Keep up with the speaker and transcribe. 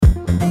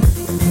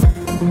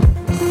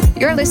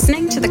You're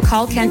listening to the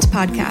Call Kent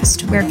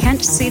podcast, where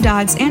Kent C.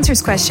 Dodds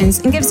answers questions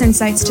and gives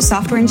insights to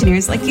software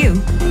engineers like you.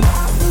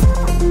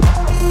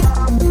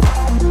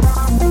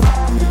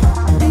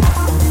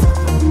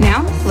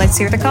 Now, let's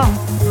hear the call.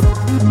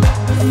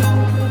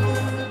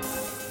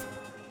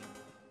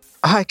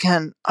 Hi,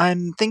 Ken.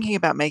 I'm thinking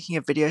about making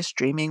a video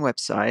streaming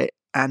website,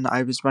 and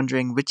I was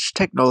wondering which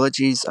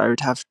technologies I would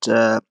have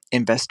to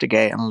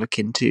investigate and look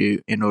into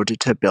in order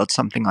to build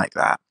something like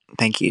that.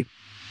 Thank you.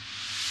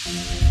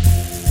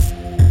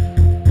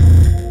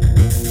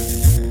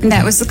 And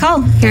that was the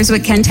call. Here's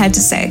what Kent had to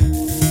say.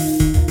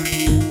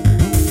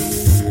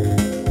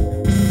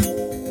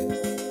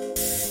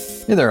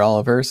 Hey there,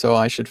 Oliver. So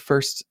I should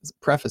first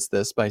preface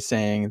this by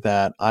saying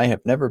that I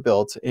have never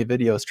built a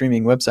video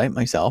streaming website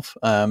myself.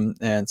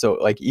 And so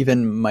like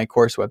even my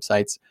course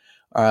websites,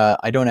 I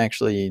didn't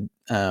actually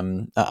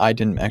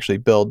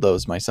build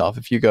those myself.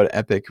 If you go to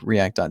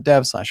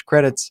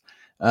epicreact.dev/credits,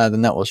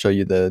 then that will show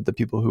you the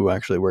people who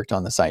actually worked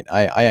on the site.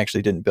 I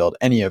actually didn't build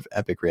any of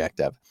Epic React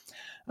Dev.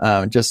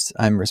 Just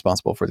I'm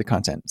responsible for the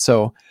content.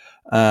 So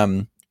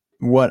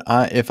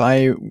if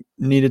I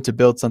needed to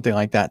build something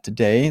like that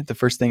today, the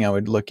first thing I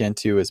would look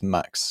into is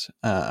Mux.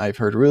 I've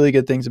heard really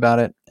good things about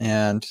it,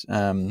 and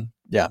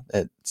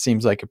it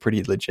seems like a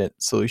pretty legit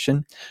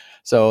solution.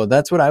 So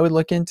that's what I would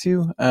look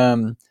into.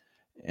 Honestly,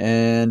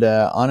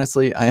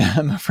 I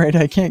am afraid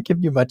I can't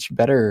give you much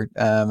better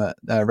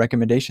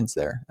recommendations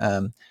there.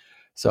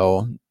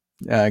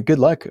 Good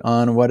luck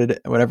on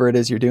whatever it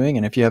is you're doing,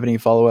 and if you have any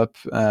follow-up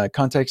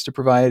context to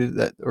provide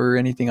that or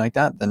anything like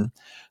that, then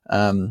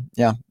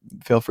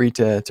feel free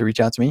to reach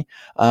out to me.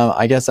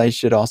 I guess I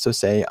should also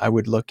say I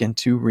would look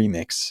into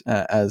Remix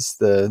as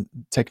the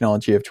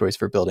technology of choice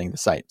for building the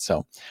site.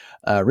 So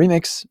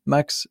Remix,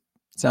 Mux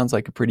sounds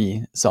like a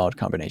pretty solid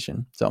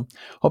combination. So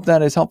hope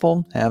that is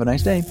helpful. Have a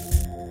nice day.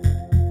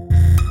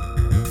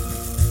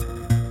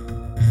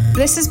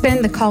 This has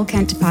been the Call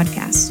Kent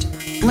podcast.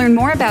 Learn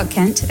more about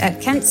Kent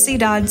at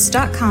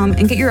kentcdodds.com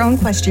and get your own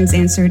questions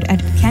answered at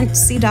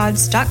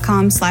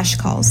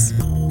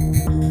kentcdodds.com/calls.